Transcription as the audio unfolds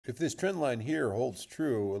If this trend line here holds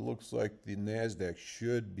true, it looks like the NASDAQ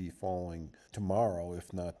should be falling tomorrow,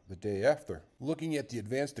 if not the day after. Looking at the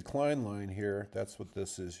advanced decline line here, that's what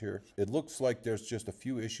this is here, it looks like there's just a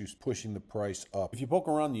few issues pushing the price up. If you poke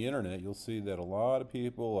around the internet, you'll see that a lot of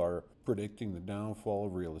people are predicting the downfall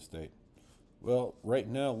of real estate. Well, right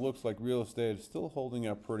now it looks like real estate is still holding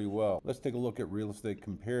up pretty well. Let's take a look at real estate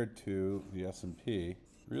compared to the S&P.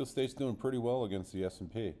 Real estate's doing pretty well against the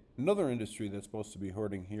S&P. Another industry that's supposed to be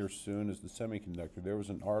hurting here soon is the semiconductor. There was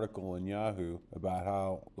an article in Yahoo about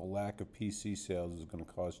how the lack of PC sales is going to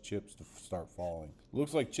cause chips to start falling.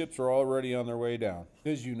 Looks like chips are already on their way down.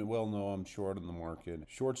 As you well know, I'm short in the market.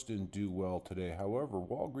 Shorts didn't do well today. However,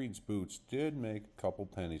 Walgreens Boots did make a couple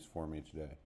pennies for me today.